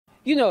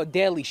You know, a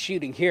deadly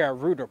shooting here at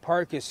Reutter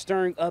Park is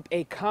stirring up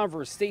a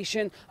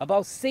conversation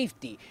about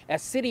safety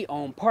at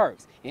city-owned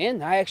parks.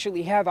 And I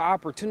actually have the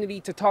opportunity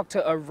to talk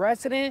to a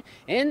resident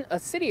and a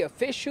city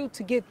official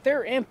to get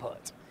their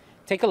input.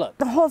 Take a look.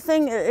 The whole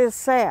thing is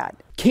sad.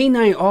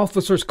 K-9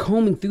 officers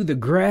combing through the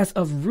grass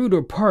of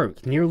Reutter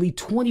Park nearly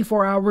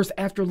 24 hours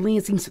after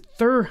Lansing's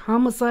third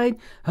homicide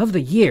of the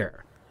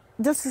year.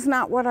 This is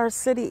not what our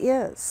city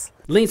is.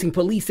 Lansing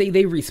police say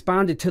they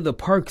responded to the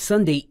park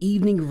Sunday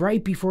evening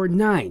right before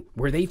 9,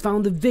 where they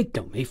found the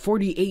victim, a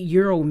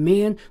 48-year-old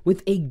man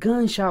with a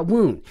gunshot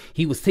wound.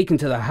 He was taken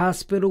to the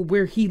hospital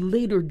where he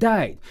later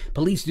died.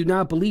 Police do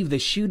not believe the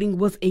shooting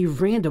was a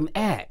random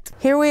act.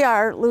 Here we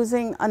are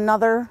losing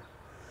another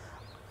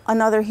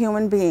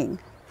human being.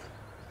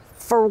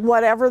 For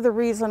whatever the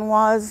reason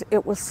was,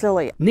 it was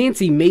silly.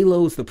 Nancy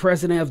Mahlow is the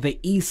president of the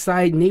East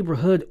Side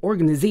Neighborhood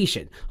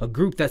Organization, a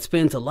group that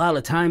spends a lot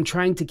of time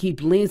trying to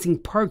keep Lansing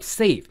Park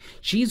safe.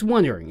 She's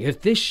wondering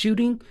if this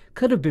shooting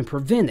could have been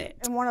prevented.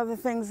 And one of the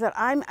things that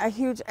I'm a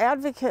huge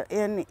advocate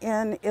in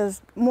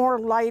is more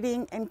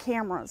lighting and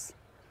cameras.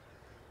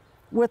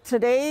 With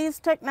today's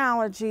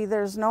technology,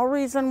 there's no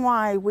reason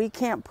why we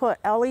can't put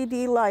LED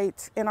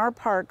lights in our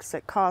parks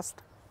that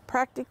cost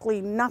practically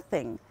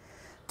nothing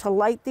to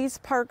light these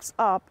parks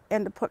up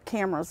and to put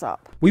cameras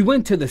up. We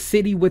went to the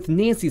city with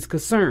Nancy's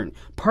concern.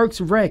 Parks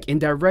Rec and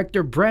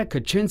Director Brad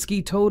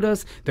Kaczynski told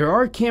us there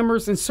are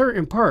cameras in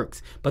certain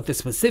parks, but the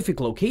specific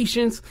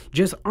locations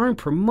just aren't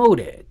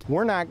promoted.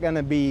 We're not going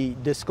to be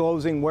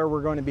disclosing where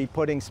we're going to be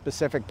putting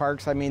specific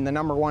parks. I mean, the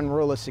 #1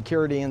 rule of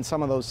security in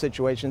some of those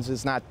situations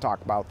is not to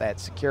talk about that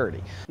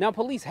security. Now,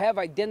 police have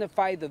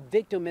identified the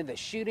victim in the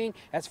shooting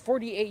as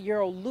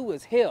 48-year-old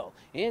Lewis Hill,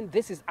 and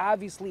this is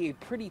obviously a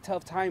pretty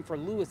tough time for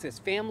Lewis's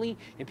family.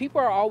 And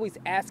people are always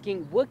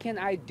asking, what can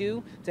I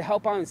do to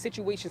help out in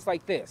situations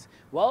like this?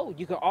 Well,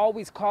 you can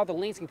always call the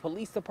Lansing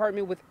Police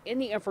Department with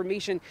any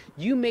information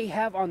you may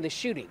have on the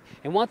shooting.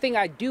 And one thing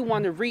I do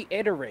want to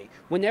reiterate,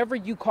 whenever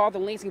you call the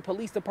Lansing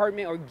Police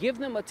Department or give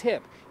them a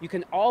tip, you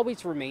can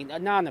always remain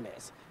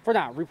anonymous. For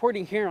now,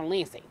 reporting here in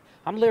Lansing,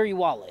 I'm Larry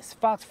Wallace,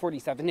 Fox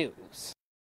 47 News.